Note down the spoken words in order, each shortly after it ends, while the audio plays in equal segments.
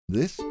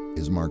This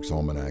is Mark's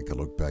Almanac, a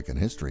look back in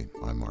history.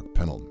 I'm Mark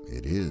Pennell.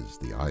 It is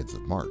the Ides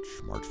of March,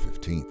 March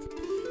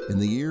 15th. In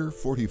the year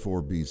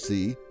 44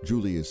 BC,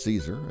 Julius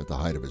Caesar, at the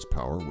height of his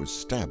power, was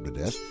stabbed to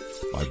death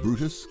by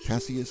Brutus,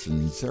 Cassius,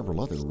 and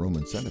several other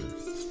Roman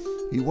senators.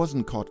 He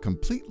wasn't caught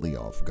completely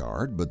off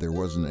guard, but there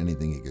wasn't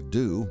anything he could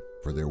do,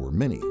 for there were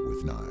many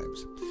with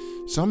knives.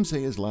 Some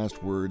say his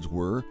last words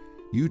were,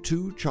 "You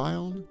too,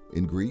 child?"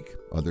 in Greek.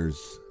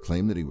 Others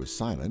claim that he was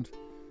silent.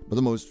 But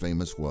the most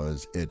famous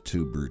was Et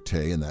tu,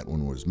 Brute, and that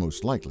one was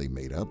most likely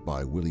made up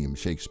by William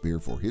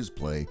Shakespeare for his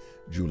play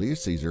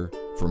Julius Caesar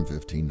from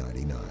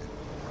 1599.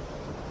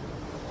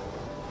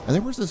 And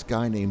there was this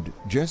guy named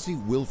Jesse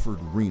Wilford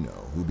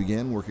Reno who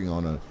began working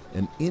on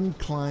an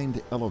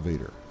inclined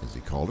elevator, as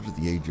he called it, at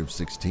the age of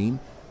 16.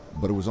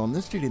 But it was on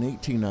this date in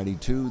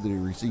 1892 that he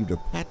received a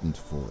patent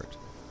for it.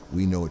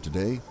 We know it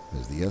today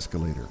as the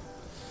escalator.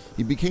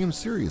 He became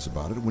serious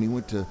about it when he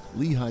went to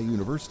Lehigh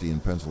University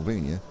in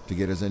Pennsylvania to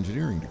get his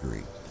engineering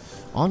degree.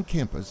 On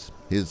campus,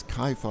 his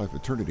Chi Phi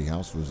fraternity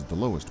house was at the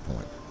lowest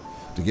point.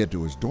 To get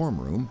to his dorm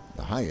room,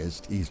 the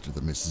highest east of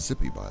the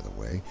Mississippi, by the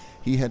way,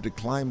 he had to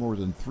climb more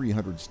than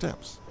 300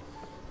 steps.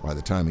 By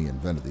the time he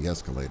invented the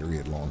escalator, he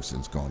had long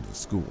since gone to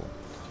school.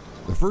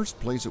 The first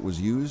place it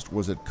was used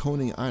was at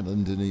Coney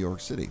Island in New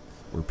York City,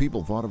 where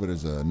people thought of it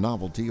as a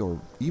novelty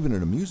or even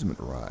an amusement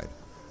ride.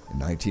 In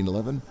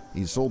 1911,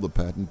 he sold the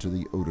patent to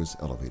the Otis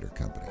Elevator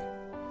Company.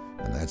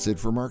 And that's it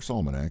for Mark's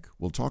Almanac.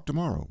 We'll talk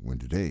tomorrow when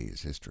today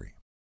is history.